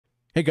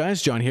Hey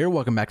guys, John here.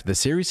 Welcome back to the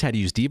series, How to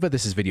Use Diva.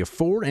 This is video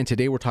 4, and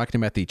today we're talking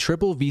about the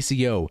Triple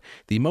VCO,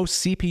 the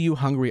most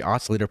CPU-hungry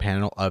oscillator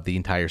panel of the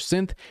entire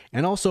synth,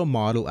 and also a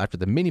model after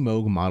the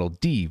Minimoog Model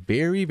D.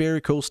 Very,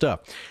 very cool stuff.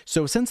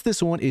 So since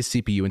this one is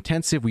CPU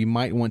intensive, we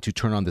might want to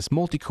turn on this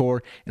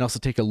multi-core and also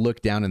take a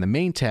look down in the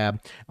main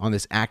tab on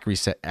this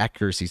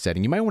accuracy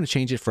setting. You might want to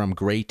change it from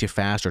gray to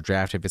fast or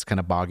draft if it's kind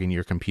of bogging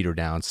your computer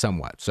down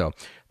somewhat. So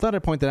thought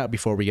I'd point that out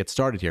before we get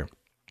started here.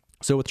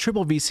 So with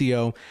Triple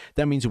VCO,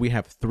 that means we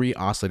have 3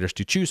 oscillators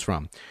to choose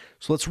from.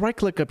 So let's right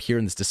click up here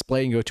in this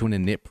display and go to an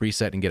init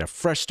preset and get a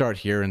fresh start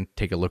here and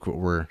take a look at what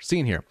we're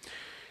seeing here.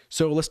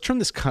 So let's turn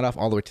this cutoff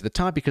all the way to the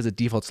top because it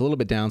defaults a little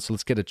bit down. So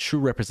let's get a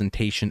true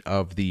representation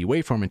of the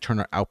waveform and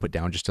turn our output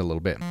down just a little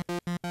bit.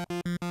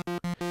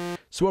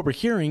 So what we're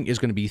hearing is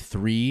going to be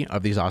 3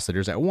 of these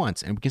oscillators at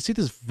once. And we can see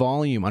this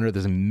volume under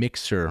this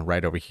mixer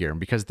right over here. And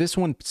because this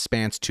one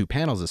spans 2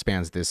 panels, it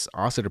spans this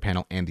oscillator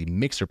panel and the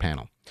mixer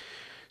panel.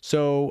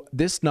 So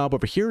this knob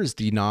over here is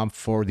the knob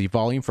for the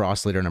volume for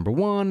oscillator number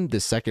 1, the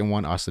second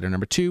one oscillator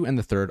number 2, and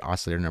the third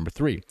oscillator number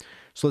 3.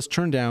 So let's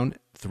turn down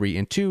 3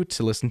 and 2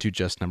 to listen to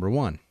just number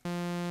 1.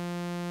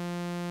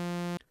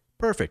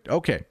 Perfect.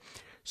 Okay.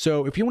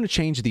 So if you want to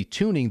change the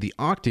tuning, the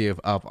octave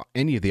of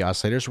any of the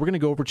oscillators, we're going to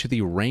go over to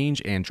the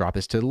range and drop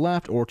this to the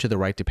left or to the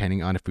right,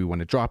 depending on if we want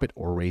to drop it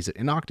or raise it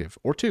an octave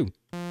or 2.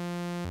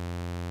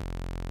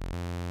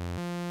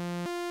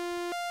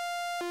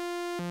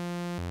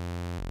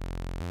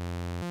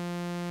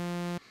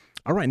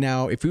 All right,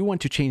 now if we want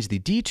to change the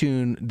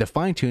detune, the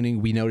fine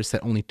tuning, we notice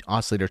that only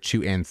oscillator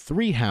 2 and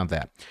 3 have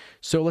that.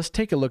 So let's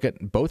take a look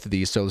at both of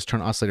these. So let's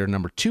turn oscillator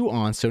number 2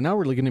 on. So now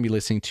we're going to be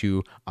listening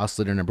to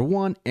oscillator number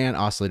 1 and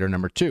oscillator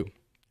number 2.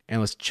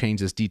 And let's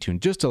change this detune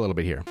just a little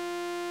bit here.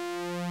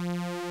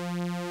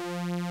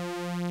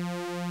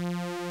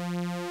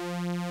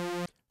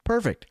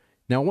 Perfect.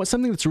 Now,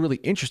 something that's really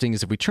interesting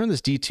is if we turn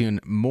this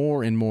detune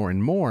more and more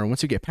and more, and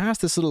once you get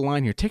past this little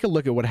line here, take a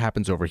look at what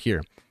happens over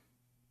here.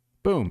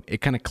 Boom, it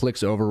kind of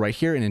clicks over right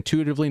here and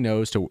intuitively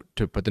knows to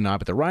put the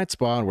knob at the right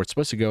spot where it's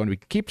supposed to go, and we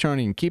can keep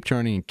turning and keep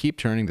turning and keep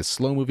turning the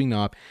slow moving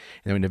knob,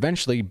 and then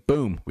eventually,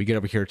 boom, we get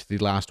over here to the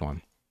last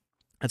one.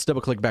 Let's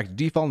double click back to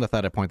default, and I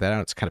thought I'd point that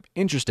out. It's kind of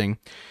interesting.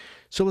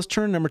 So let's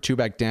turn number 2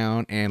 back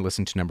down and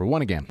listen to number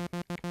 1 again,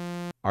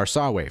 our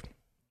saw wave.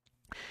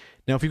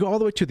 Now, if you go all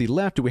the way to the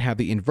left, we have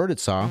the inverted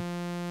saw,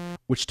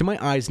 which to my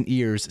eyes and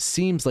ears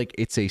seems like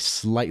it's a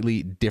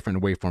slightly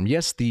different waveform.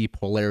 Yes, the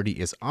polarity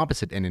is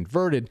opposite and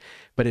inverted,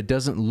 but it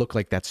doesn't look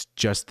like that's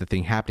just the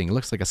thing happening. It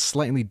looks like a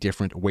slightly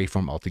different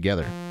waveform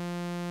altogether.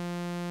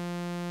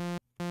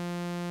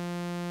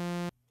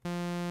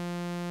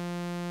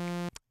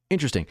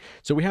 Interesting.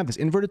 So we have this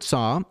inverted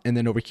saw, and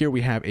then over here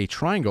we have a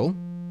triangle.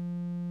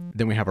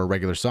 Then we have our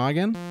regular saw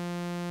again,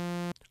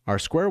 our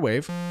square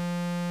wave,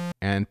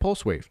 and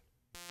pulse wave.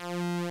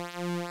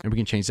 And we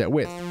can change that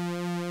width.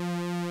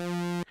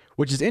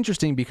 Which is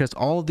interesting because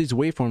all of these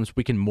waveforms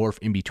we can morph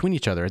in between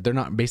each other. They're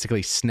not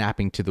basically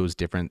snapping to those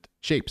different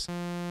shapes.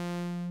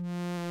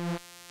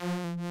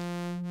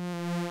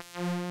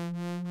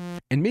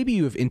 And maybe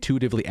you have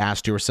intuitively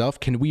asked yourself,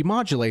 can we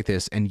modulate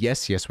this? And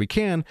yes, we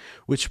can,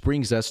 which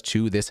brings us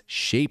to this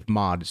shape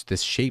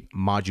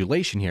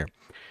modulation here.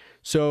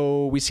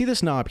 So we see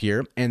this knob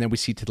here, and then we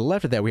see to the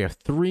left of that, we have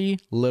 3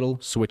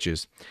 little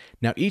switches.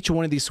 Now, each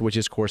one of these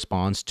switches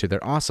corresponds to their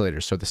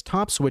oscillators. So this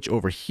top switch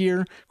over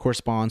here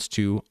corresponds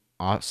to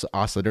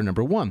oscillator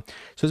number 1.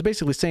 So it's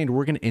basically saying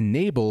we're going to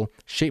enable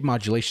shape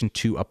modulation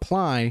to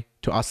apply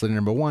to oscillator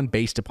number 1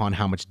 based upon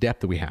how much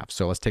depth we have.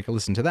 So let's take a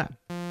listen to that.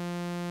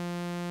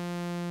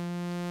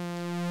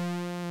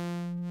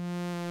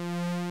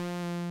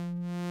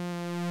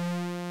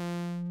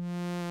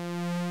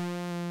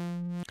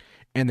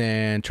 And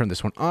then turn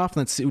this one off.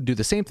 Let's do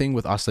the same thing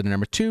with oscillator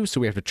number 2.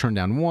 So we have to turn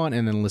down 1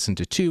 and then listen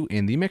to 2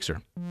 in the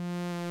mixer.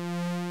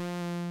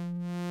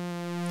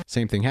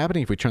 Same thing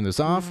happening. If we turn this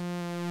off,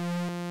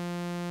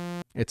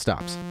 it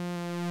stops.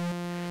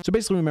 So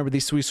basically, remember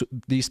these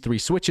 3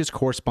 switches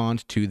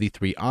correspond to the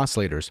 3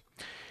 oscillators.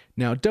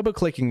 Now, double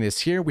clicking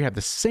this here, we have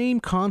the same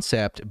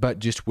concept, but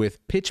just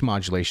with pitch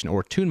modulation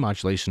or tune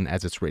modulation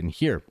as it's written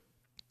here.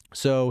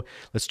 So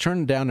let's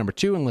turn down number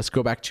 2 and let's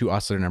go back to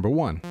oscillator number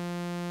 1.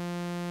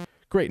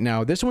 Great.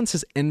 Now, this one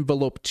says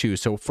envelope 2.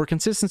 So for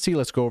consistency,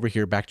 let's go over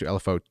here back to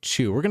LFO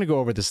 2. We're going to go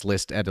over this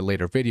list at a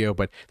later video,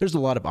 but there's a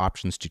lot of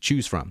options to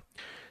choose from.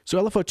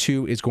 So LFO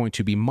 2 is going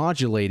to be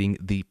modulating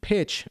the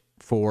pitch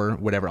for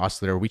whatever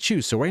oscillator we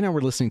choose. So right now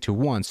we're listening to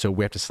 1, so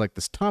we have to select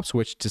this top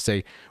switch to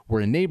say we're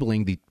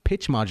enabling the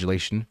pitch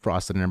modulation for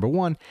oscillator number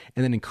 1,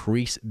 and then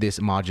increase this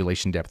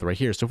modulation depth right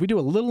here. So if we do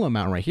a little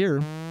amount right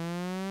here,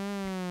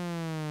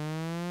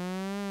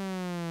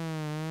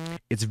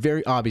 it's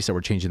very obvious that we're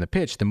changing the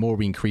pitch. The more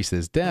we increase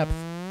this depth,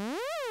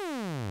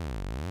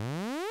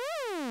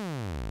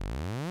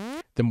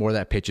 the more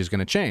that pitch is going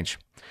to change.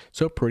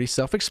 So pretty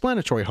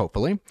self-explanatory,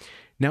 hopefully.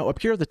 Now up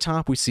here at the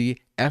top, we see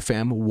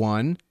FM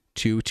 1,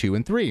 2, 2,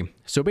 and 3.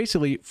 So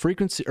basically,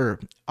 frequency or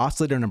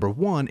oscillator number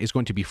 1 is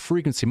going to be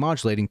frequency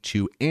modulating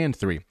 2 and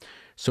 3.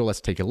 So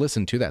let's take a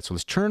listen to that. So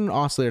let's turn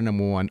oscillator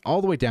number 1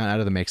 all the way down out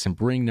of the mix and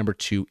bring number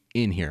 2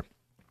 in here.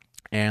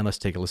 And let's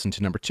take a listen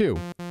to number 2.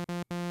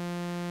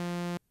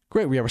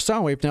 Great, we have our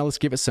saw wave. Now let's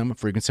give it some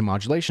frequency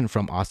modulation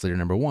from oscillator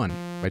number 1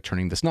 by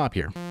turning this knob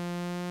here.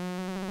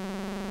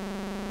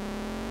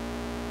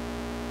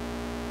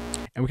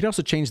 And we can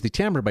also change the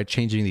timbre by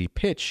changing the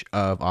pitch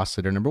of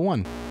oscillator number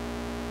 1.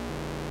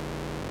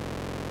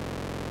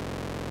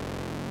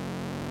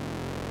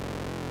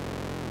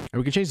 And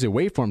we can change the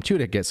waveform too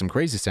to get some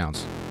crazy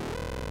sounds.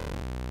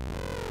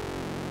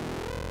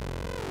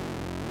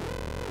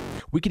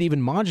 We could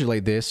even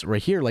modulate this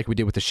right here like we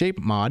did with the shape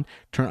mod,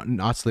 turn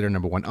oscillator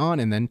number 1 on,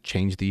 and then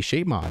change the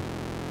shape mod.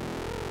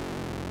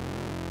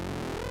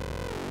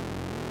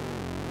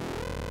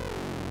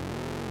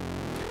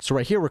 So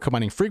right here, we're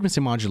combining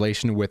frequency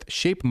modulation with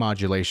shape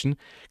modulation.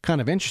 Kind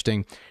of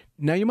interesting.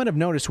 Now you might have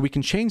noticed we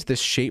can change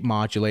this shape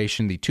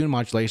modulation, the tune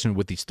modulation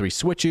with these 3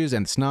 switches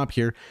and this knob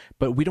here,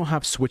 but we don't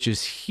have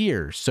switches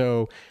here.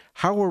 So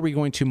how are we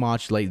going to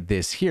modulate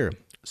this here?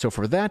 So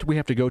for that, we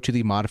have to go to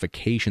the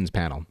modifications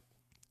panel.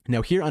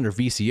 Now here under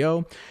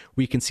VCO,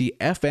 we can see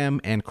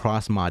FM and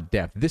cross mod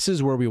depth. This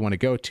is where we want to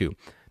go to.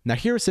 Now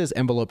here it says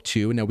envelope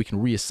 2. Now we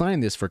can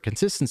reassign this for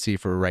consistency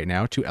for right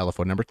now to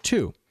LFO number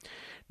 2.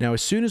 Now,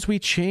 as soon as we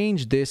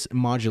change this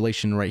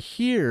modulation right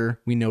here,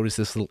 we notice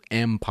this little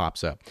M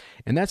pops up.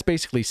 And that's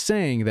basically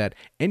saying that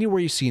anywhere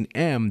you see an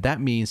M, that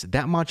means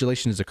that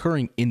modulation is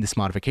occurring in this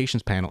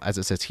modifications panel, as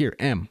it says here,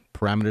 M,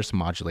 parameters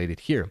modulated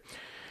here.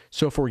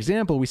 So for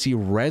example, we see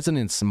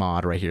resonance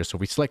mod right here. So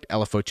if we select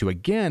LFO2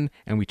 again,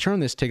 and we turn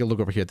this, take a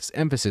look over here at this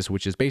emphasis,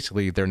 which is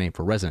basically their name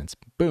for resonance.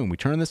 Boom, we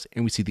turn this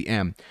and we see the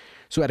M.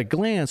 So at a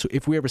glance,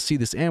 if we ever see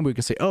this M, we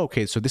can say, oh,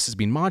 okay, so this is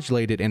being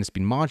modulated and it's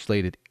being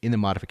modulated in the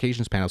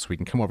modifications panel. So we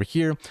can come over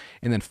here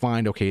and then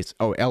find, okay, it's,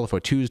 oh,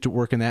 LFO2 is to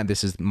work in that.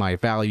 This is my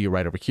value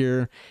right over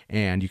here.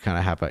 And you kind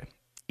of have an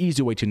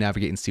easy way to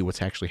navigate and see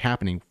what's actually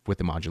happening with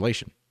the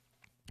modulation.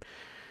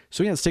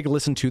 So yeah, let's take a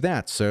listen to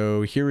that.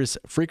 So here is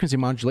frequency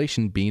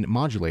modulation being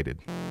modulated.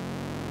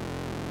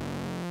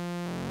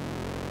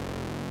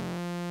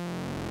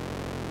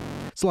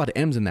 It's a lot of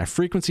M's in there.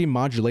 Frequency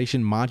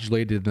modulation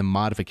modulated in the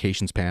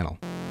modifications panel.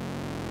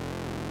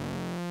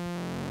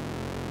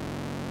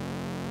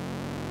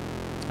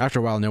 After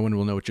a while, no one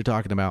will know what you're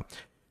talking about.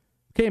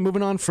 Okay,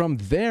 moving on from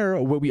there,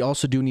 what we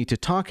also do need to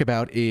talk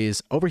about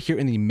is over here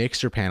in the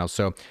mixer panel.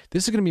 So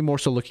this is going to be more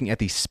so looking at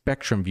the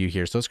spectrum view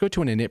here. So let's go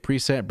to an init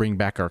preset, bring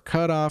back our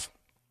cutoff,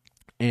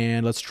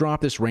 and let's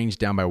drop this range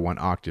down by 1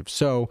 octave.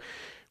 So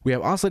we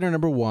have oscillator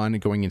number 1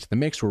 going into the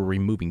mix. We're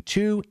removing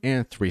 2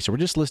 and 3. So we're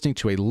just listening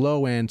to a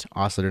low-end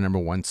oscillator number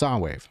 1 saw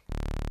wave.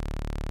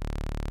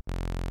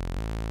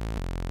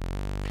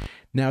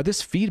 Now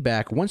this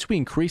feedback, once we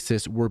increase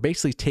this, we're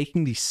basically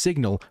taking the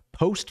signal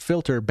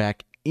post-filter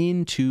back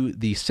into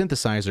the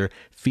synthesizer,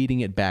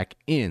 feeding it back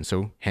in,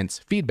 so hence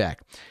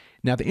feedback.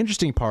 Now the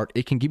interesting part,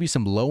 it can give you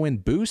some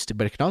low-end boost,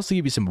 but it can also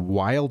give you some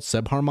wild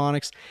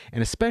subharmonics,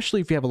 and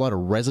especially if you have a lot of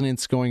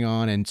resonance going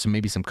on and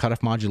maybe some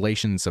cutoff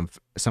modulation, some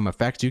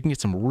effects, you can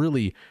get some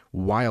really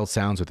wild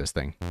sounds with this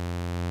thing.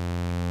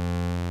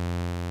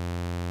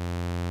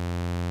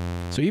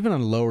 So even on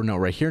a lower note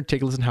right here,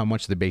 take a listen to how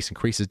much the bass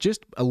increases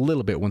just a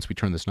little bit once we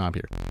turn this knob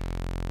here.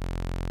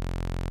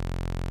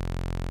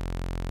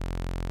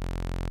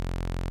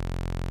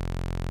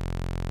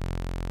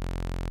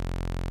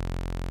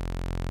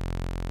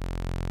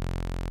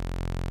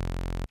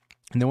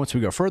 And then once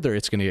we go further,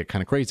 it's going to get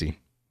kind of crazy.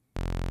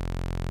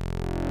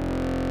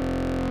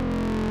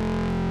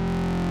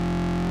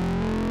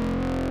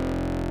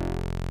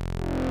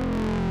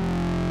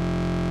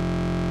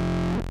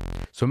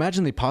 So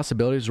imagine the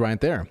possibilities right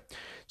there.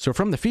 So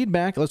from the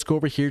feedback, let's go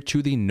over here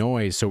to the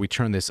noise. So we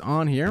turn this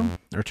on here,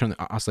 or turn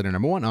the oscillator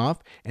number 1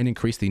 off and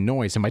increase the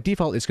noise. And by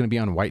default, it's going to be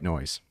on white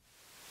noise.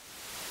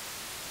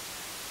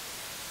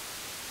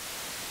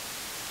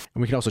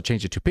 And we can also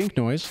change it to pink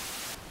noise,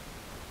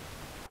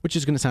 which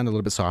is going to sound a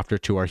little bit softer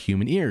to our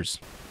human ears.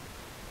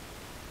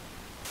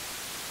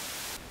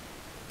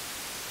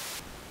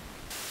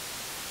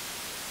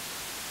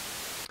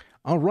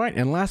 All right,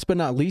 and last but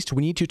not least,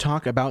 we need to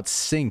talk about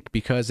sync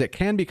because it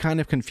can be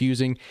kind of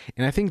confusing,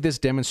 and I think this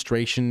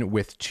demonstration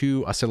with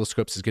 2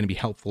 oscilloscopes is going to be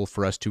helpful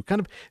for us to kind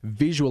of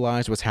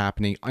visualize what's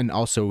happening and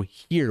also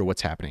hear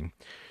what's happening.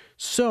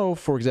 So,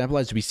 for example,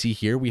 as we see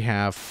here, we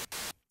have,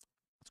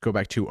 let's go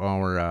back to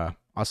our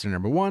oscillator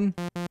number 1.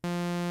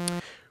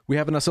 We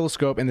have an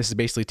oscilloscope, and this is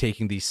basically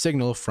taking the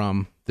signal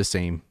from the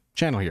same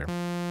channel here.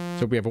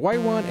 So we have a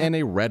white one and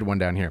a red one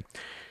down here.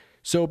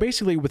 So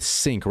basically with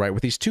sync, right,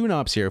 with these 2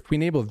 knobs here, if we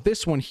enable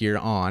this one here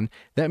on,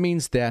 that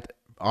means that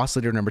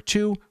oscillator number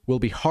 2 will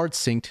be hard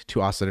synced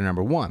to oscillator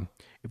number 1.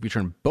 If we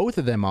turn both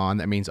of them on,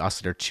 that means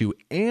oscillator 2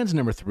 and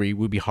number 3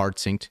 will be hard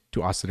synced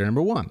to oscillator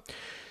number 1.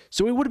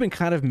 So it would have been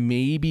kind of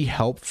maybe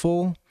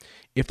helpful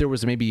if there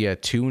was maybe a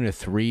 2 and a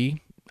 3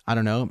 I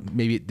don't know,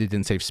 maybe it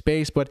didn't save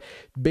space, but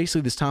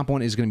basically this top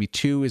one is going to be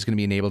 2 is going to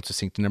be enabled to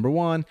sync to number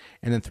 1,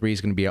 and then 3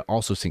 is going to be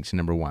also synced to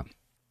number 1.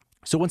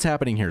 So what's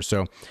happening here?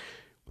 So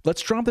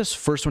let's drop this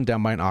first one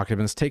down by an octave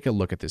and let's take a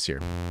look at this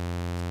here.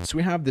 So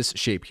we have this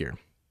shape here.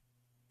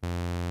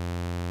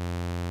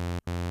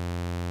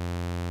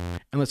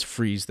 And let's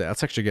freeze that.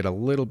 Let's actually get a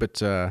little bit,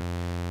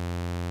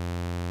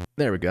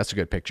 there we go. That's a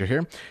good picture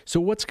here. So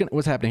what's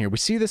happening here? We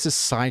see this is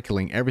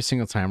cycling every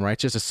single time, right?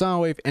 Just a saw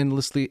wave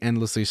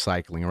endlessly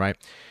cycling, right?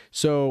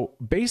 So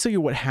basically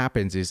what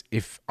happens is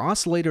if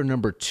oscillator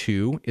number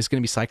 2 is going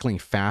to be cycling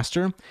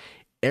faster,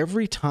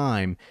 every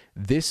time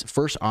this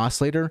first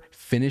oscillator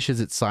finishes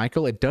its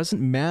cycle, it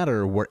doesn't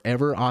matter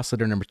wherever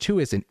oscillator number 2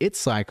 is in its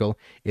cycle,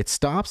 it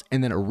stops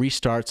and then it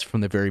restarts from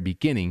the very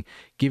beginning,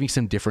 giving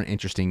some different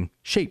interesting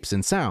shapes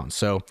and sounds.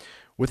 So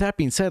with that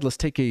being said, let's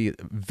take a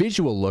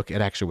visual look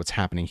at actually what's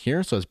happening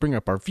here. So let's bring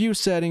up our view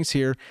settings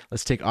here.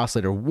 Let's take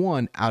oscillator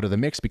 1 out of the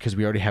mix because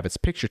we already have its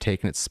picture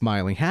taken. It's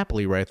smiling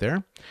happily right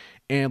there.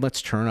 And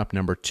let's turn up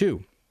number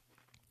 2.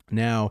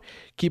 Now,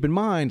 keep in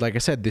mind, like I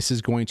said, this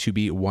is going to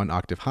be 1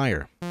 octave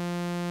higher.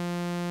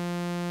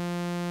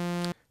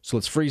 So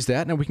let's freeze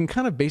that. Now we can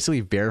kind of basically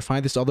verify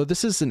this, although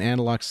this is an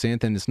analog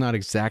synth and it's not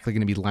exactly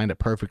going to be lined up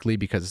perfectly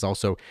because it's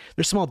also,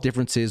 there's small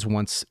differences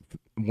once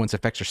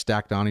effects are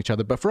stacked on each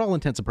other. But for all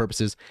intents and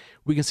purposes,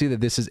 we can see that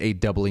this is a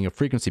doubling of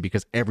frequency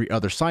because every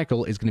other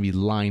cycle is going to be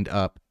lined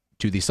up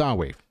to the saw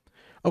wave.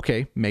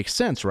 Okay, makes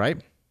sense,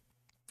 right?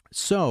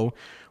 So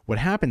what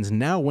happens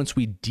now once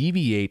we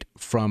deviate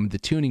from the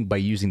tuning by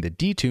using the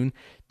detune,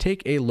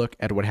 take a look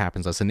at what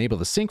happens. Let's enable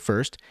the sync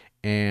first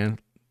and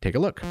take a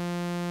look.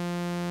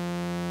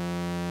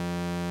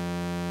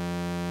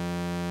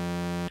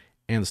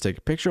 And let's take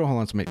a picture. Hold on,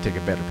 let's take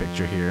a better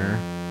picture here.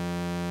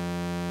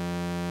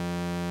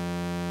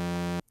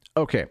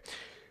 Okay,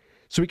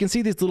 so we can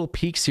see these little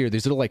peaks here,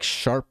 these little like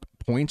sharp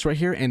points right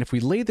here. And if we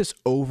lay this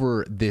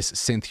over this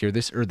synth here,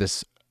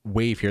 this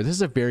wave here, this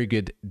is a very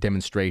good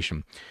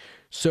demonstration.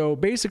 So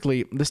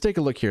basically, let's take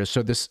a look here.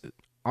 So this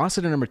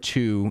oscillator number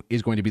 2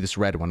 is going to be this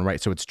red one,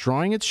 right? So it's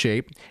drawing its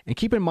shape, and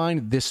keep in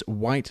mind this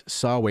white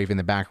saw wave in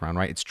the background,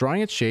 right? It's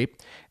drawing its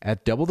shape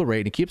at double the rate,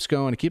 and it keeps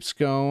going,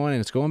 and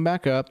it's going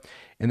back up,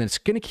 and then it's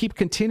going to keep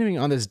continuing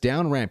on this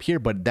down ramp here,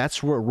 but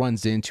that's where it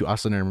runs into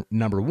oscillator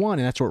number 1,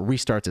 and that's where it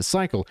restarts its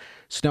cycle.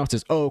 So now it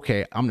says, oh,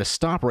 okay, I'm going to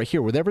stop right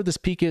here. Whatever this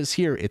peak is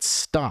here, it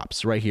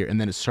stops right here, and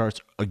then it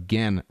starts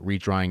again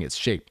redrawing its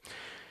shape.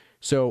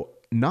 So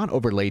not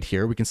overlaid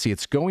here, we can see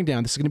it's going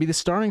down. This is going to be the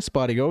starting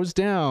spot. It goes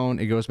down,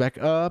 it goes back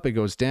up, it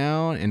goes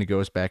down, and it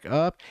goes back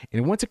up.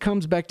 And once it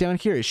comes back down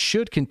here, it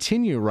should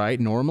continue, right?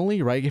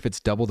 Normally, right? If it's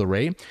double the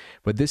rate.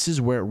 But this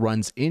is where it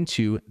runs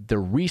into the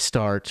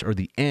restart or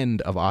the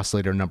end of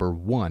oscillator number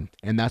 1.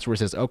 And that's where it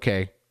says,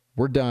 okay,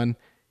 we're done.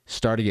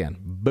 Start again.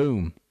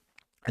 Boom.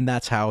 And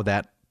that's how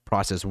that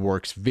process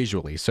works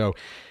visually. So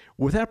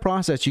with that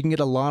process, you can get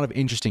a lot of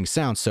interesting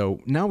sounds. So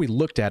now we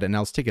looked at it, now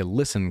let's take a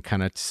listen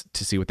kind of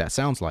to see what that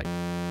sounds like.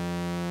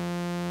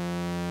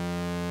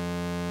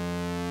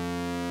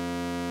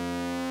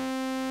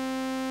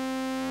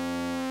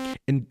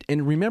 And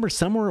remember,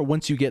 somewhere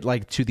once you get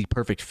like to the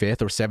perfect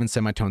 5th or 7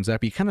 semitones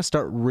up, you kind of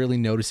start really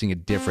noticing a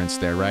difference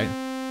there, right?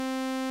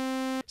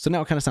 So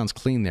now it kind of sounds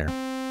clean there.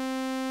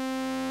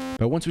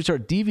 But once we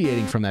start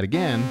deviating from that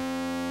again,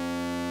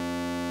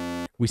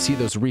 we see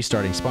those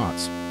restarting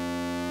spots.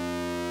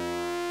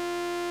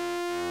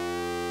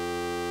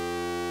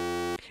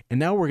 And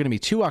now we're going to be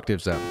 2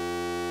 octaves up.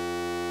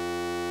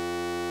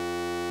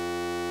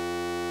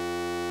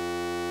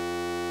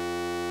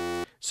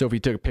 So if we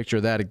took a picture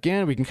of that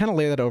again, we can kind of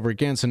lay that over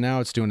again. So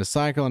now it's doing a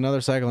cycle, another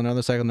cycle,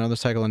 another cycle, another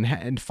cycle.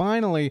 And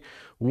finally,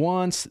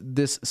 once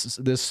this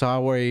saw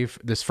wave,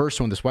 this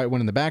first one, this white one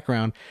in the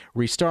background,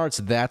 restarts,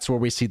 that's where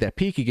we see that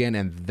peak again.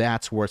 And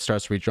that's where it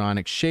starts redrawing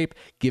its shape,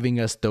 giving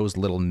us those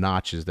little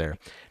notches there.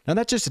 Now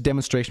that's just a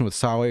demonstration with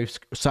saw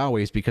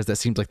waves because that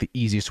seems like the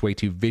easiest way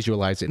to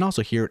visualize it and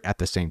also hear it at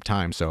the same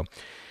time. So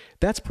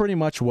that's pretty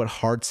much what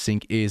hard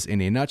sync is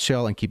in a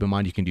nutshell. And keep in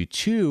mind, you can do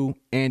 2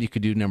 and you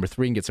could do number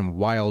 3 and get some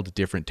wild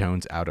different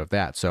tones out of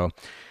that. So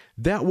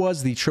that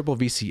was the Triple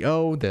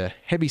VCO, the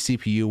heavy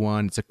CPU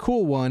one. It's a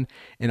cool one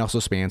and also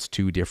spans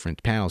 2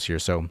 different panels here.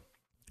 So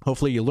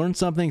hopefully you learned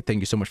something. Thank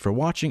you so much for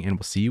watching, and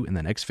we'll see you in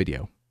the next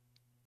video.